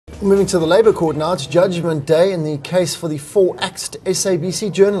Moving to the Labour Court now, it's Judgement Day in the case for the 4 axed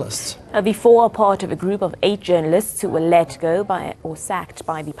SABC journalists. The 4 are part of a group of 8 journalists who were let go by or sacked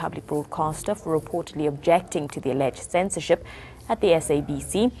by the public broadcaster for reportedly objecting to the alleged censorship at the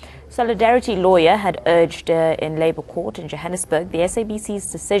SABC. Solidarity lawyer had urged in Labour Court in Johannesburg the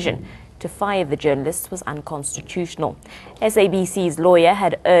SABC's decision to fire the journalists was unconstitutional. SABC's lawyer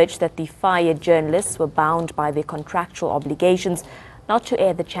had urged that the fired journalists were bound by their contractual obligations not to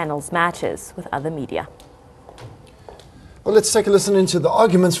air the channel's matters with other media. Well, let's take a listen into the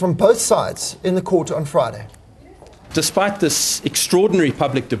arguments from both sides in the court on Friday. Despite this extraordinary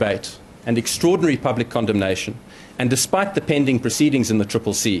public debate and extraordinary public condemnation, and despite the pending proceedings in the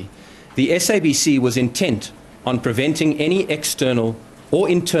CCC, the SABC was intent on preventing any external or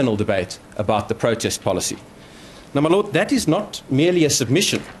internal debate about the protest policy. Now, my Lord, that is not merely a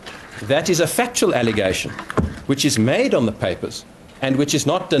submission. That is a factual allegation which is made on the papers and which is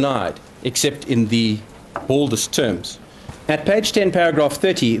not denied except in the baldest terms. At page 10, paragraph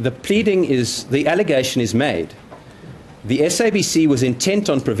 30, the allegation is made. The SABC was intent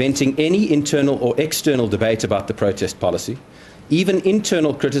on preventing any internal or external debate about the protest policy. Even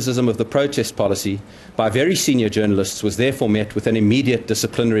internal criticism of the protest policy by very senior journalists was therefore met with an immediate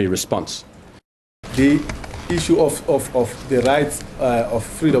disciplinary response. The issue of the rights of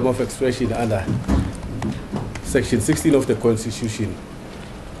freedom of expression under Section 16 of the Constitution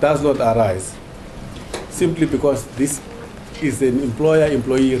does not arise simply because this is an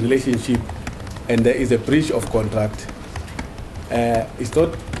employer-employee relationship and there is a breach of contract. It's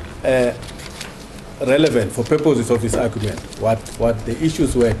not relevant for purposes of this argument what the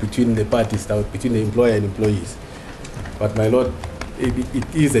issues were between the parties, between the employer and employees. But my Lord,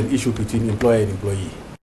 it is an issue between employer and employee.